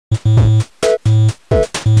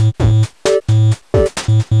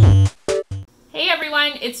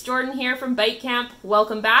Jordyn here from Byte Camp.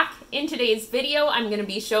 Welcome back. In today's video, I'm going to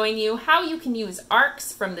be showing you how you can use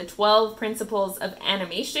arcs from the 12 principles of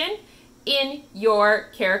animation in your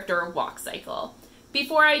character walk cycle.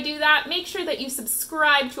 Before I do that, make sure that you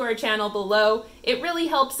subscribe to our channel below. It really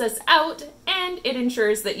helps us out and it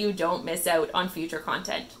ensures that you don't miss out on future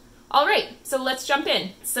content. Alright, so let's jump in.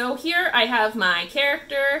 So here I have my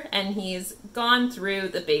character and he's gone through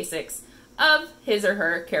the basics of his or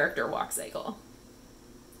her character walk cycle.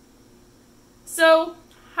 So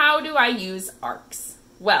how do I use arcs?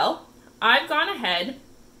 Well, I've gone ahead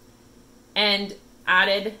and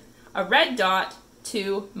added a red dot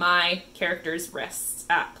to my character's wrists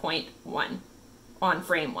at point 1 on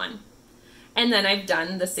frame 1. And then I've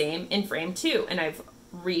done the same in frame 2 and I've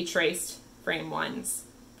retraced frame 1's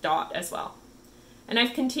dot as well. And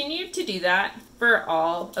I've continued to do that for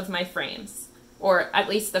all of my frames, or at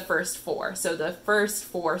least the first 4. So the first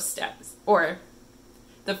 4 steps, or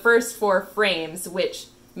the first 4 frames, which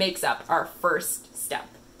makes up our first step.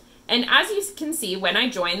 And as you can see, when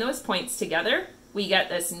I join those points together, we get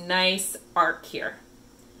this nice arc here.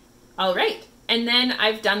 All right, and then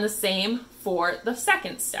I've done the same for the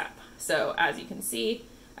second step. So as you can see,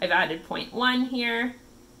 I've added point 1 here,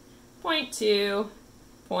 point 2,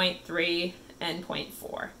 point 3, and point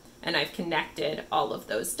 4. And I've connected all of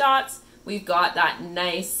those dots. We've got that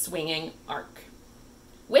nice swinging arc.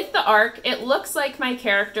 With the arc, it looks like my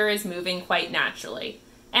character is moving quite naturally.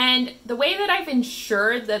 And the way that I've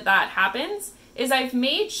ensured that that happens is I've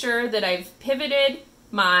made sure that I've pivoted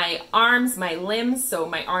my arms, my limbs, so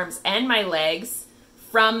my arms and my legs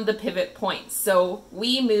from the pivot points. So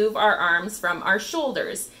we move our arms from our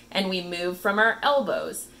shoulders, and we move from our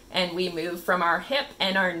elbows, and we move from our hip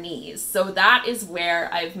and our knees. So that is where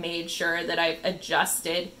I've made sure that I've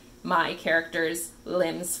adjusted my character's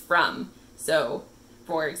limbs from. So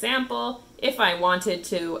for example, if I wanted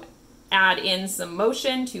to add in some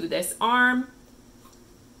motion to this arm,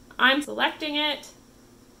 I'm selecting it,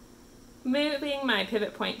 moving my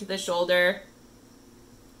pivot point to the shoulder,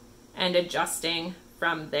 and adjusting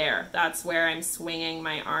from there. That's where I'm swinging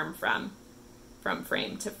my arm from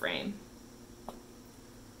frame to frame.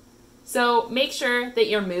 So make sure that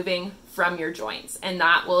you're moving from your joints, and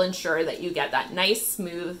that will ensure that you get that nice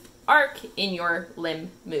smooth arc in your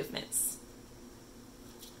limb movements.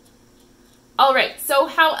 Alright, so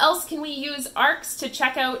how else can we use arcs to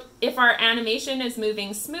check out if our animation is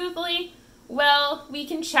moving smoothly? Well, we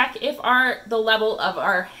can check if the level of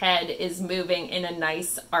our head is moving in a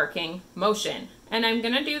nice arcing motion. And I'm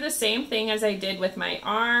going to do the same thing as I did with my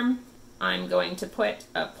arm. I'm going to put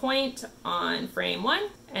a point on frame 1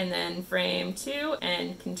 and then frame 2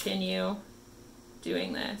 and continue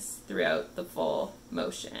doing this throughout the full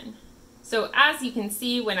motion. So as you can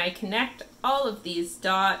see, when I connect all of these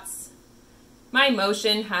dots, my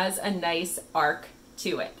motion has a nice arc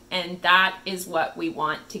to it, and that is what we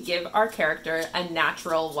want to give our character a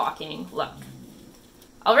natural walking look.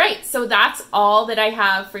 Alright, so that's all that I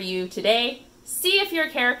have for you today. See if your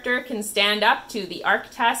character can stand up to the arc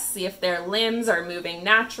test, see if their limbs are moving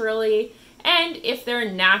naturally, and if they're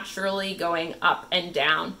naturally going up and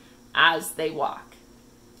down as they walk.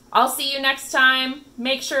 I'll see you next time.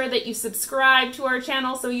 Make sure that you subscribe to our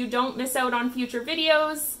channel so you don't miss out on future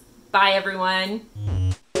videos. Bye everyone.